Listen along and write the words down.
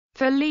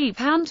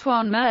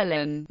Philippe-Antoine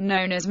Merlin,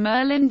 known as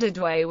Merlin de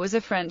Douai, was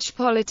a French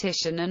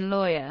politician and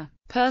lawyer.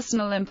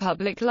 Personal and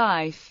public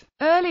life.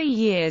 Early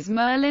years.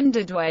 Merlin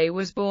de Douai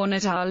was born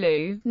at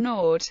Arleux,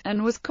 Nord,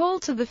 and was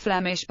called to the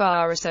Flemish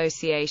Bar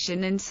Association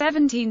in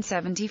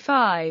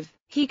 1775.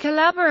 He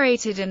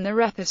collaborated in the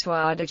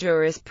Repertoire de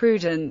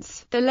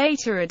Jurisprudence, the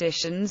later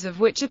editions of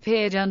which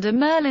appeared under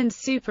Merlin's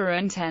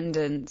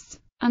superintendence,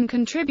 and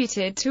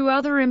contributed to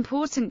other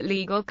important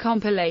legal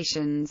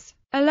compilations.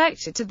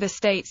 Elected to the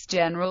States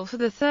General for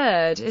the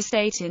Third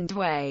Estate in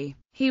Douai,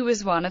 he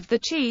was one of the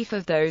chief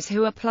of those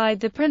who applied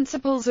the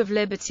principles of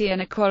liberty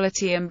and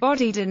equality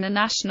embodied in the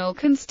National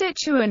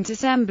Constituent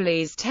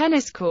Assembly's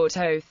Tennis Court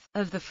Oath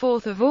of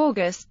 4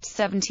 August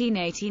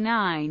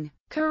 1789.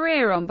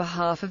 Career on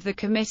behalf of the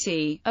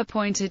committee,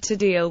 appointed to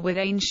deal with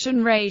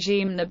ancient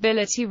regime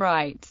nobility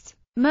rights.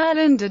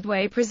 Merlin de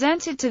Douai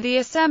presented to the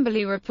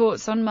Assembly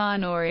reports on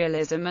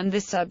manorialism and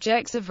the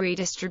subjects of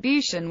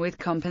redistribution with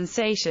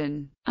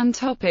compensation, and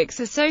topics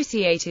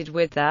associated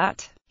with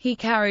that. He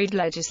carried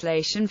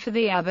legislation for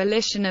the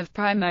abolition of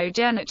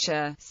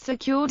primogeniture,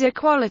 secured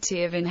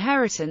equality of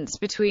inheritance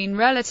between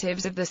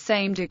relatives of the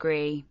same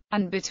degree,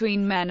 and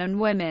between men and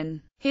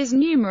women. His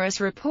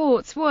numerous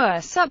reports were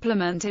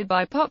supplemented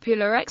by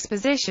popular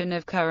exposition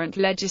of current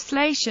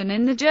legislation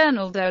in the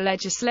Journal de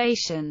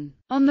Legislation.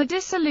 On the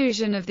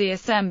dissolution of the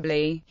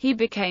Assembly, he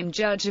became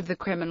judge of the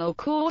criminal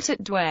court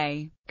at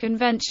Douai.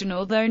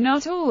 Conventional, though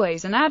not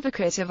always an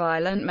advocate of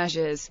violent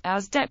measures,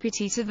 as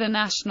deputy to the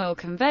National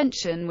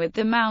Convention with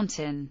the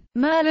Mountain,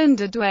 Merlin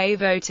de Douai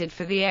voted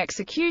for the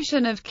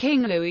execution of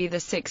King Louis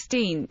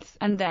XVI,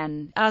 and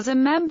then, as a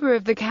member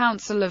of the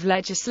Council of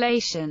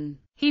Legislation,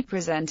 he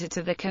presented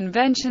to the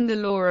Convention the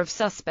law of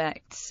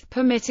suspects,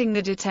 permitting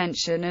the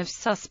detention of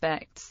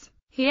suspects.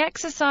 He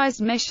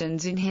exercised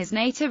missions in his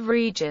native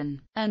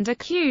region, and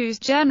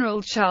accused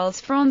General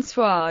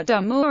Charles-François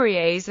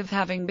Dumouriez of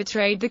having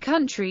betrayed the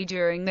country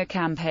during the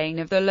campaign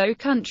of the Low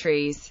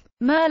Countries.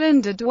 Merlin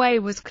de Douai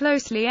was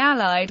closely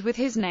allied with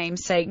his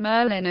namesake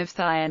Merlin of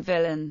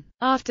Thionvillers.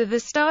 After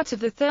the start of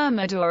the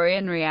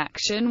Thermidorian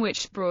reaction,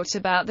 which brought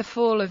about the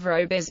fall of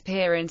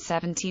Robespierre in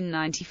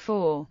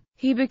 1794,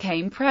 he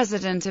became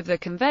president of the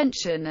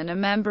convention and a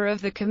member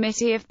of the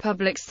Committee of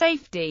Public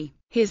Safety.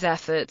 His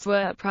efforts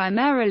were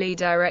primarily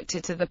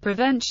directed to the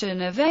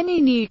prevention of any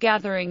new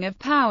gathering of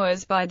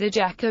powers by the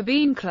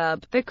Jacobin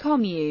Club, the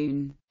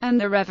Commune,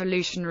 and the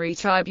Revolutionary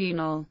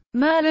Tribunal.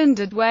 Merlin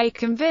de Douai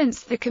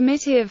convinced the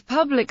Committee of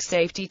Public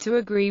Safety to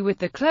agree with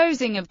the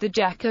closing of the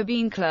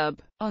Jacobin Club,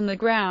 on the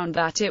ground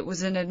that it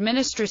was an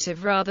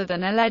administrative rather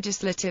than a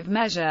legislative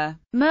measure.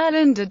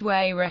 Merlin de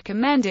Douai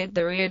recommended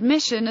the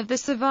readmission of the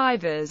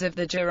survivors of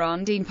the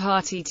Girondin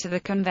party to the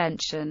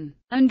convention,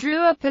 and drew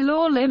up a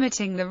law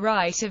limiting the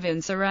right of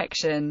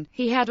insurrection.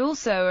 He had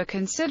also a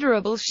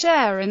considerable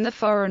share in the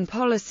foreign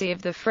policy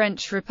of the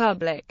French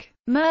Republic.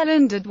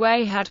 Merlin de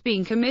Douai had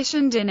been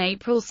commissioned in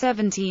April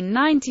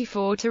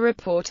 1794 to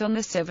report on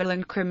the civil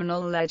and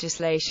criminal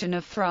legislation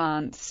of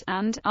France,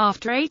 and,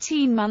 after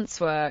 18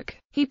 months' work,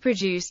 he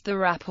produced the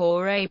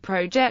Rapport et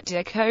Projet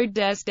de Code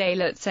des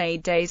délits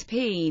et des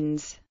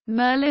peines.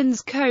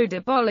 Merlin's code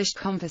abolished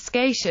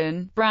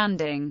confiscation,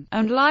 branding,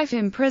 and life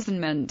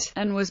imprisonment,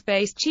 and was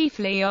based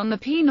chiefly on the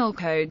penal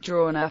code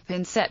drawn up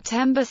in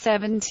September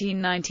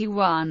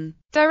 1791.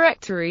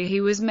 Directory. He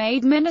was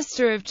made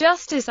Minister of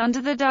Justice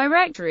under the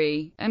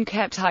Directory, and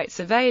kept tight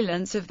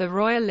surveillance of the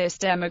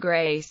royalist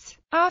émigrés.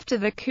 After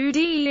the coup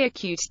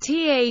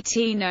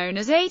d'état known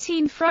as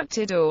 18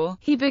 Fructidor,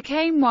 he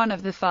became one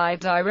of the 5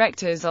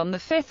 directors on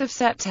 5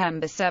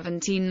 September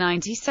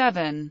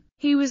 1797.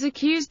 He was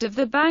accused of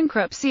the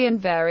bankruptcy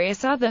and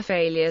various other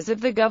failures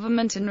of the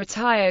government and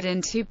retired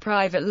into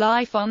private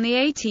life on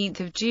 18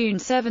 June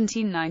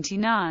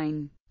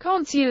 1799.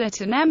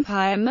 Consulate and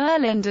Empire.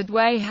 Merlin de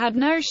Douai had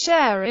no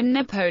share in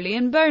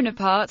Napoleon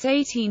Bonaparte's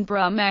 18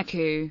 Brumaire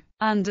coup.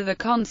 Under the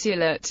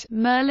consulate,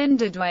 Merlin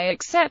de Douai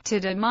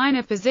accepted a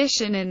minor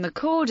position in the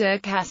Cour de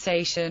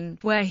Cassation,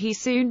 where he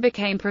soon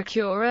became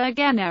Procureur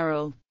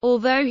Général.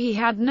 Although he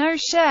had no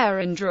share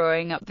in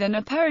drawing up the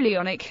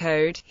Napoleonic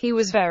Code, he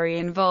was very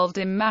involved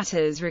in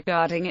matters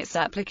regarding its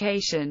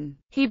application.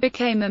 He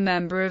became a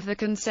member of the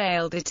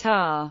Conseil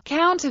d'État,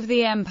 Count of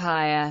the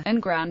Empire, and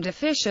Grand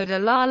Officier de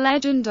la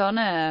Légion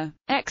d'honneur.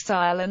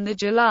 Exile and the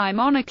July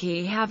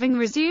monarchy. Having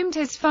resumed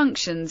his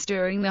functions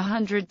during the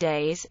 100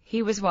 Days,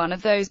 he was one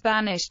of those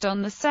banished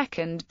on the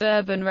Second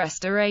Bourbon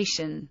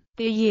Restoration.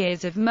 The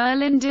years of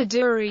Merlin de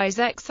Douai's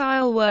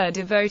exile were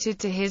devoted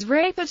to his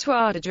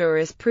Repertoire de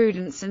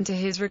Jurisprudence and to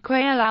his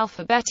Recueil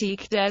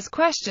alphabétique des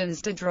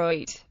questions de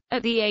droit.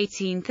 At the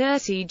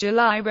 1830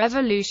 July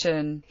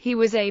Revolution, he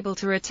was able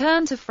to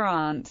return to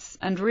France,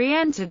 and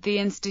re-entered the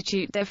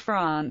Institut de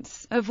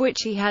France, of which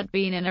he had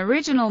been an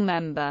original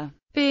member,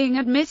 being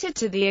admitted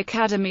to the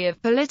Academy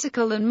of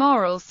Political and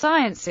Moral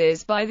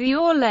Sciences by the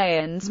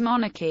Orléans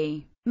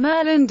monarchy.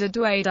 Merlin de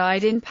Douai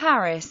died in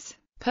Paris.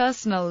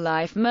 Personal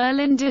life.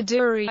 Merlin de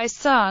Douai's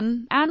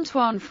son,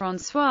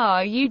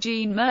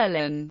 Antoine-François-Eugène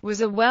Merlin,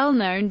 was a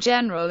well-known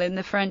general in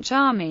the French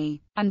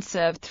army, and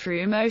served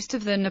through most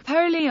of the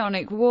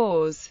Napoleonic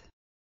Wars.